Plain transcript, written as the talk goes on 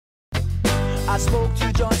I smoked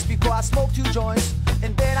 2 joints before I smoked 2 joints,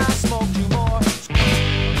 and then I smoked 2 more.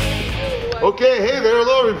 Okay, hey there,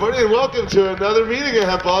 hello everybody, and welcome to another meeting of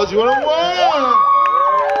Hempology 101.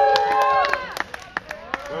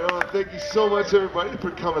 I want to thank you so much, everybody,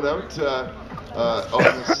 for coming out on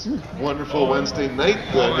this wonderful Wednesday night.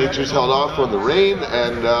 Nature's held off from the rain,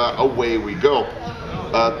 and away we go.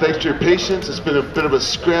 Thanks to your patience. It's been a bit of a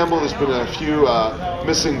scramble. There's been a few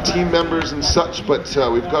missing team members and such, but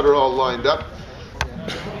we've got it all lined up.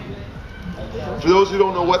 For those who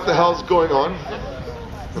don't know what the hell's going on,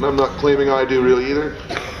 and I'm not claiming I do really either,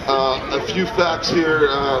 a few facts here.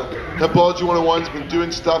 Hempology 101's been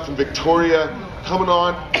doing stuff in Victoria coming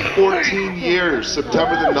on 14 years.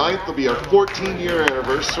 September the 9th will be our 14-year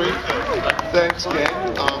anniversary. Thanks,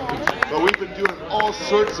 gang. But we've been doing all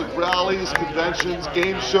sorts of rallies, conventions,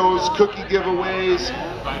 game shows, cookie giveaways,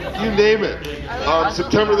 you name it.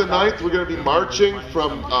 September the 9th, we're going to be marching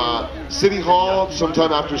from City Hall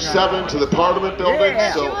sometime after 7 to the Parliament Building.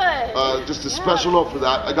 So just a special note for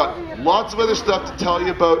that. I got lots of other stuff to tell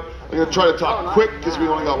you about. I'm going to try to talk quick because we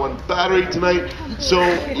only got one battery tonight. So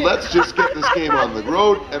let's just get this game on the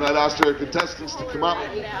road, and I'd ask our contestants to come up,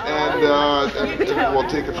 and we'll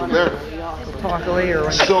take it from there. Talk later.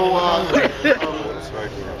 So,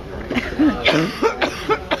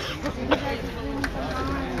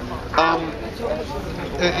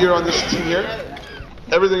 you're on this team here.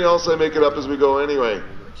 Everything else I make it up as we go anyway.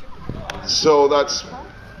 So that's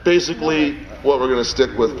basically what we're going to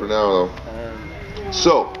stick with for now, though.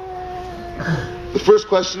 So, the first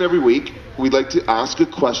question every week, we'd like to ask a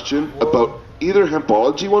question about either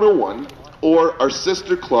Hempology 101 or our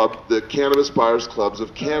sister club, the Cannabis Buyers Clubs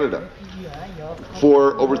of Canada.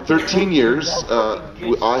 For over 13 years,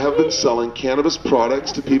 I have been selling cannabis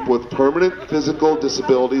products to people with permanent physical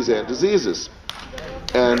disabilities and diseases.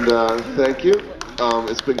 And thank you.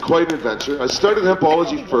 It's been quite an adventure. I started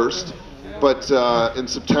Hempology first, but in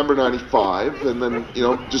September '95, and then, you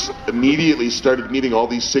know, just immediately started meeting all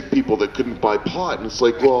these sick people that couldn't buy pot. And it's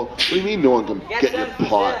like, well, what do you mean no one can get you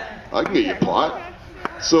pot? I can get you pot.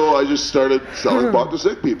 So I just started selling pot to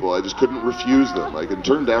sick people. I just couldn't refuse them. I can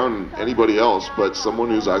turn down anybody else, but someone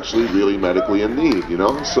who's actually really medically in need, you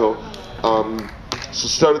know? So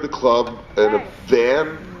started the club in a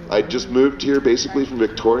van. I just moved here basically from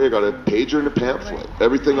Victoria. I got a pager and a pamphlet.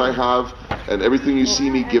 Everything I have and everything you see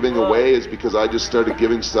me giving away is because I just started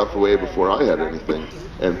giving stuff away before I had anything.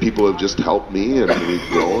 And people have just helped me, and we've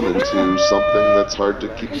grown into something that's hard to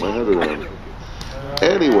keep my head around.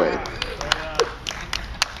 Anyway.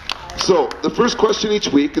 So, the first question each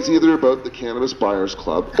week is either about the Cannabis Buyers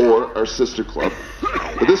Club or our sister club.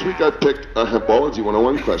 But this week I've picked a Hempology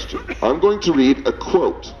 101 question. I'm going to read a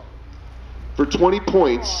quote. For 20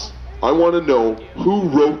 points, I want to know who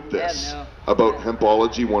wrote this about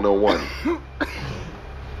Hempology 101.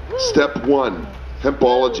 Step 1,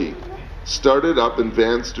 Hempology. Started up in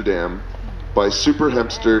Amsterdam by super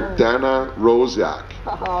hempster Dana Roszak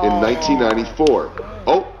in 1994.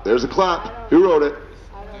 Oh, there's a clap. Who wrote it?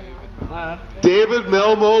 David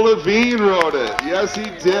Melmo Levine wrote it. Yes, he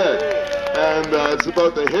did. And it's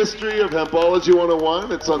about the history of Hempology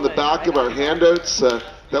 101. It's on the back of our handouts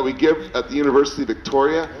that we give at the University of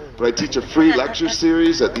Victoria. But I teach a free lecture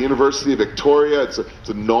series at the University of Victoria. It's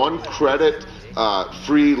a non-credit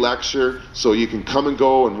free lecture, so you can come and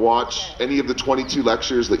go and watch any of the 22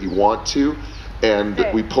 lectures that you want to. And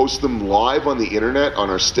we post them live on the internet on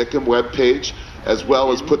our Stick'em webpage, as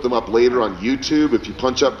well as put them up later on YouTube. If you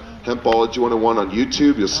punch up Hempology 101 on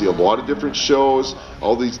YouTube, you'll see a lot of different shows,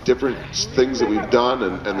 all these different things that we've done,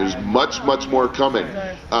 and there's much, much more coming.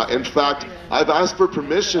 In fact, I've asked for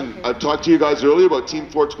permission. I've talked to you guys earlier about Team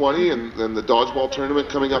 420 and the dodgeball tournament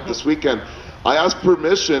coming up this weekend. I asked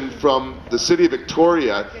permission from the City of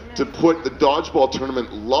Victoria to put the dodgeball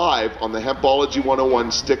tournament live on the Hempology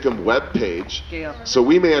 101 Stick'em webpage. So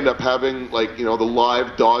we may end up having, like, you know, the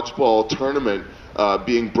live dodgeball tournament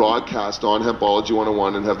being broadcast on Hempology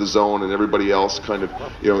 101, and have the Zone and everybody else kind of,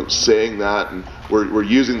 you know, saying that. And we're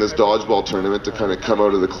using this dodgeball tournament to kind of come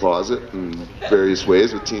out of the closet in various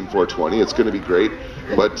ways with Team 420. It's going to be great.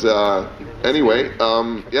 But anyway,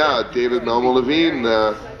 yeah, David Melmo Levine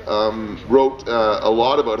wrote a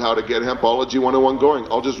lot about how to get Hempology 101 going.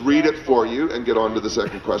 I'll just read it for you and get on to the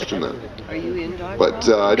second question then. Are you in dodgeball? But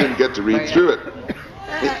I didn't get to read through it.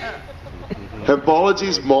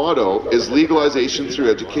 Hempology's motto is legalization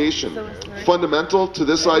through education. Fundamental to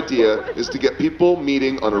this idea is to get people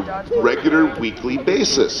meeting on a regular weekly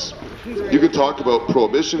basis. You can talk about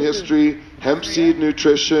prohibition history, hemp seed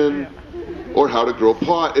nutrition, or how to grow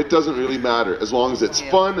pot. It doesn't really matter. As long as it's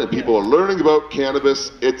fun and people are learning about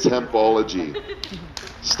cannabis, it's Hempology.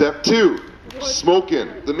 Step 2, smoking.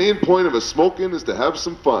 The main point of a smoking is to have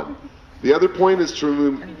some fun. The other point is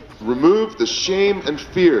to remove the shame and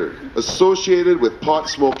fear associated with pot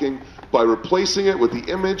smoking by replacing it with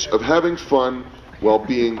the image of having fun while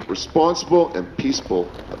being responsible and peaceful,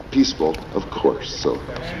 of course. So,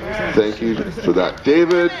 thank you for that,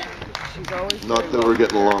 David. Not that we're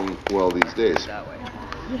getting along well these days.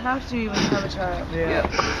 You have to even have a child.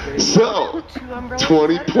 Yeah. So,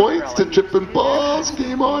 20 points to Trippin' Balls.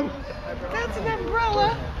 Game on. That's an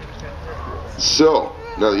umbrella. So,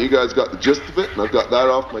 now that you guys got the gist of it, and I've got that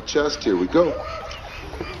off my chest, here we go.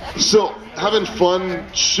 So, having fun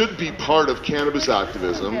should be part of cannabis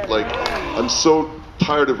activism. Like, I'm so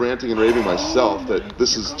tired of ranting and raving myself that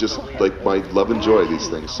this is just like my love and joy, these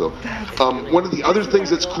things. So, one of the other things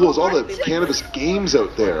that's cool is all the cannabis games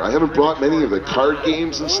out there. I haven't brought many of the card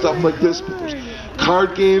games and stuff like this, but there's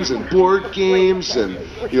card games and board games, and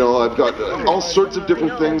you know, I've got all sorts of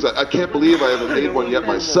different things. I can't believe I haven't made one yet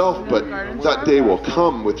myself, but that day will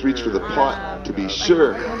come with Reach for the Pot, to be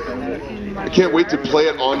sure. I can't wait to play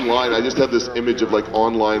it online. I just have this image of like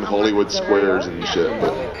online Hollywood squares and shit.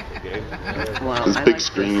 But this big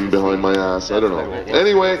screen behind my ass. I don't know.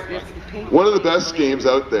 Anyway, one of the best games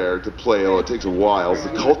out there to play, it takes a while, is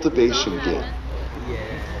the cultivation game.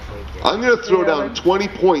 I'm going to throw down 20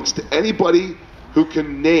 points to anybody who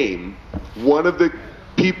can name one of the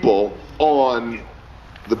people on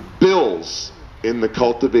the bills in the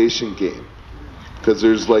cultivation game. Because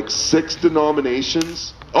there's like 6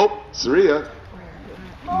 denominations. Oh, Saria.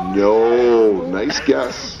 No, nice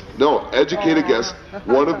guess. No, educated guess.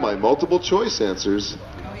 One of my multiple choice answers,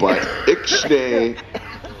 but Ixnay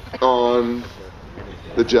on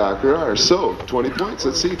the Jack-A-Rar. So, 20 points.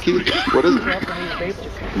 Let's see, Keith. What is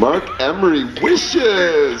it? Mark Emery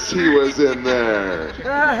wishes he was in there.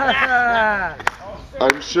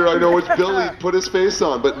 I'm sure I know which bill he put his face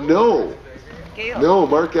on, but no. No,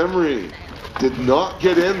 Mark Emery did not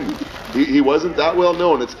get in. He wasn't that well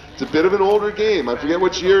known. It's a bit of an older game. I forget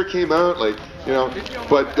which year it came out, like, you know.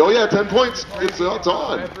 But, oh yeah, 10 points. It's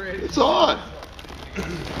on. It's on.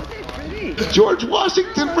 George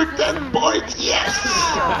Washington for 10 points. Yes!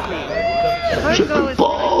 Trippin'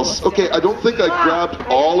 Balls. Okay, I don't think I grabbed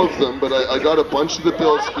all of them, but I got a bunch of the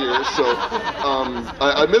bills here. So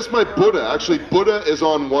I missed my Buddha. Actually, Buddha is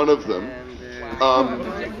on one of them.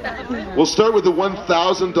 We'll start with the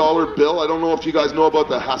 $1,000 bill. I don't know if you guys know about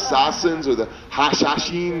the Assassins or the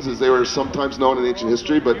Hashashins, as they were sometimes known in ancient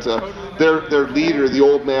history, but their leader, the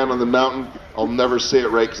old man on the mountain, I'll never say it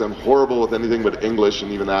right because I'm horrible with anything but English,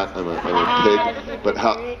 and even that, I'm a pig. But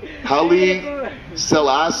Haile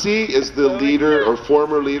Selassie is the leader or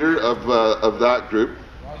former leader of that group.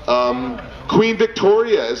 Queen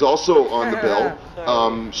Victoria is also on the bill.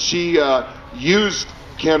 She used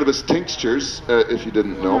cannabis tinctures, if you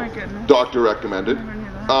didn't know. Doctor recommended.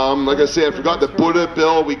 Like I say, I forgot the Buddha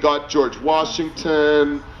bill. We got George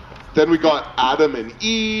Washington. Then we got Adam and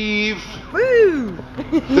Eve. Woo!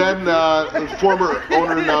 Then former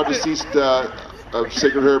owner, now deceased, of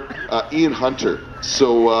Sacred Herb, Ian Hunter.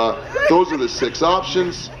 So those are the 6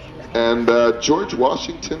 options. And George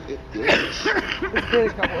Washington it is. It's been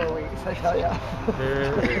a couple of weeks, I tell you.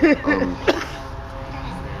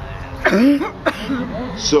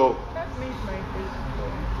 So,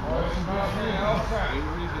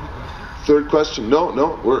 third question. No,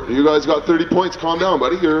 you guys got 30 points. Calm down,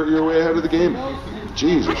 buddy. You're way ahead of the game.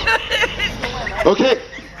 Jesus. Okay.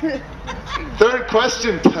 Third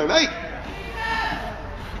question tonight.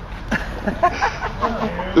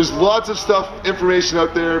 There's lots of stuff, information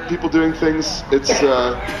out there, people doing things. It's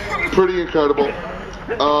pretty incredible.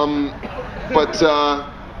 But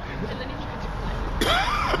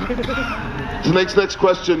tonight's next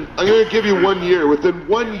question, I'm going to give you 1 year. Within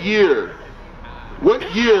 1 year,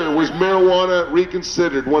 what year was Marijuana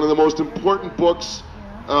Reconsidered? One of the most important books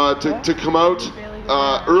to come out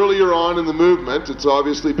earlier on in the movement. It's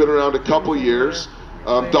obviously been around a couple years.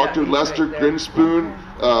 Dr. Lester Grinspoon,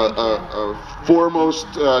 a foremost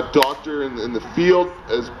doctor in the field,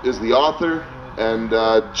 is the author. And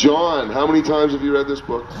John, how many times have you read this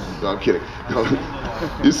book? No, I'm kidding.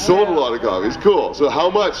 You sold a lot of copies. Cool. So how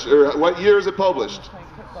much, or what year is it published?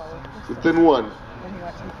 Within one.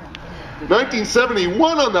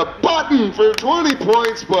 1971 on the button for 20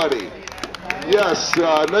 points, buddy. Yes,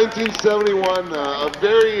 1971, a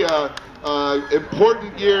very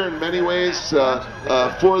important year in many ways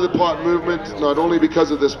for the pot movement, not only because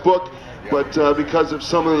of this book, but because of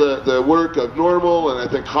some of the work of Normal, and I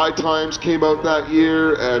think High Times came out that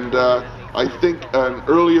year, and I think an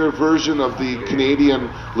earlier version of the Canadian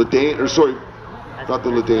Ledane, or sorry, not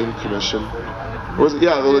the Ledane Commission. Was it?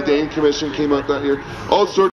 Yeah, the Ledane Commission came out that year. All sorts